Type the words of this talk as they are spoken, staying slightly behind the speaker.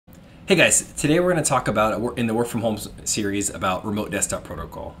Hey guys, today we're going to talk about, in the Work From Home series, about Remote Desktop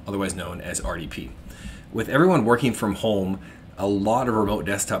Protocol, otherwise known as RDP. With everyone working from home, a lot of Remote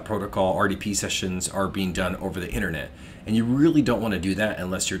Desktop Protocol RDP sessions are being done over the internet. And you really don't want to do that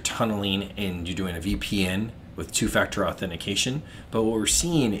unless you're tunneling and you're doing a VPN with two-factor authentication. But what we're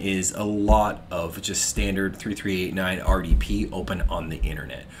seeing is a lot of just standard 3389 RDP open on the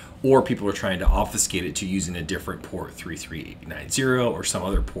internet. Or people are trying to obfuscate it to using a different port, 3390 or some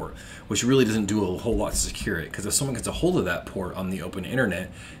other port, which really doesn't do a whole lot to secure it. Because if someone gets a hold of that port on the open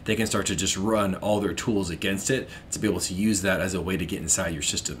internet, they can start to just run all their tools against it to be able to use that as a way to get inside your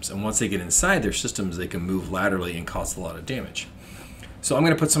systems. And once they get inside their systems, they can move laterally and cause a lot of damage. So I'm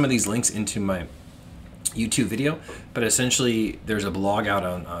going to put some of these links into my YouTube video, but essentially there's a blog out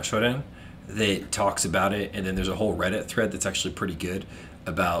on Shodan that talks about it, and then there's a whole Reddit thread that's actually pretty good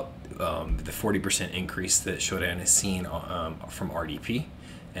about the 40% increase that Shodan has seen from RDP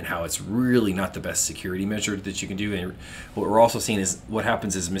and how it's really not the best security measure that you can do. And what we're also seeing is what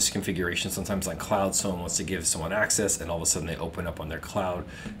happens is misconfiguration sometimes on cloud. Someone wants to give someone access and all of a sudden they open up on their cloud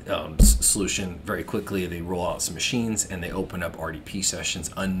solution very quickly. They roll out some machines and they open up RDP sessions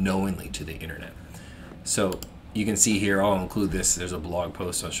unknowingly to the internet. So you can see here, I'll include this, there's a blog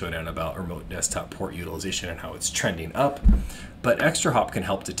post on Shodan about remote desktop port utilization and how it's trending up, but ExtraHop can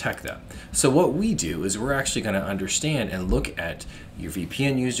help detect that. So what we do is we're actually going to understand and look at your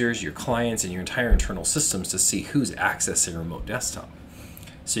VPN users, your clients, and your entire internal systems to see who's accessing remote desktop.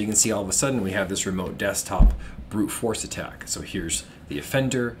 So you can see all of a sudden we have this remote desktop brute force attack. So here's the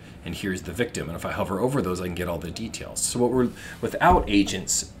offender and here's the victim. And if I hover over those, I can get all the details. So what we're, without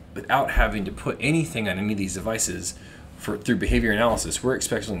agents, without having to put anything on any of these devices through behavior analysis, we're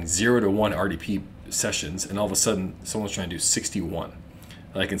expecting 0 to 1 RDP sessions, and all of a sudden someone's trying to do 61.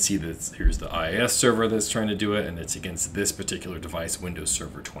 And I can see that here's the IIS server that's trying to do it, and it's against this particular device, Windows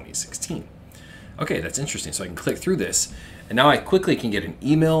Server 2016. Okay, that's interesting. So I can click through this, and now I quickly can get an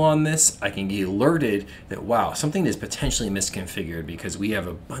email on this. I can get alerted that, wow, something is potentially misconfigured because we have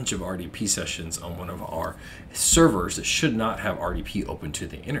a bunch of RDP sessions on one of our servers that should not have RDP open to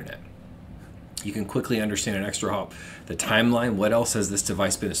the internet. You can quickly understand in ExtraHop the timeline. What else has this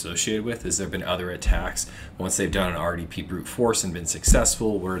device been associated with? Has there been other attacks? Once they've done an RDP brute force and been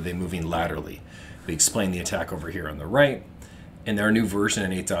successful, where are they moving laterally? We explain the attack over here on the right. In their new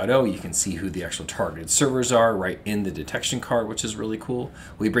version in 8.0, you can see who the actual targeted servers are right in the detection card, which is really cool.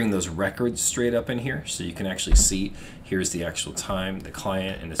 We bring those records straight up in here, so you can actually see here's the actual time, the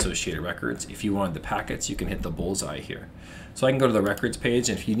client, and associated records. If you wanted the packets, you can hit the bullseye here. So I can go to the records page,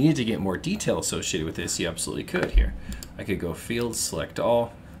 and if you needed to get more detail associated with this, you absolutely could here. I could go fields, select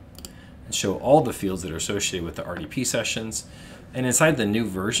all, and show all the fields that are associated with the RDP sessions. And inside the new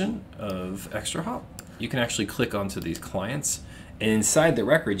version of ExtraHop, you can actually click onto these clients, and inside the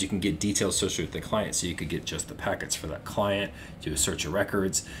records you can get details associated with the client, so you could get just the packets for that client, do a search of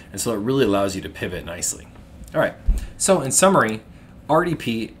records, and so it really allows you to pivot nicely. All right, so in summary,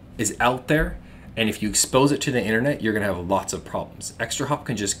 RDP is out there, and if you expose it to the internet, you're going to have lots of problems. ExtraHop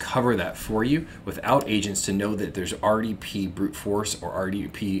can just cover that for you without agents to know that there's RDP brute force or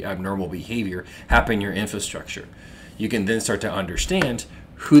RDP abnormal behavior happening in your infrastructure. You can then start to understand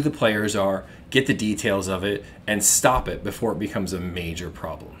who the players are, get the details of it, and stop it before it becomes a major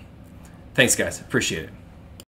problem. Thanks guys, appreciate it.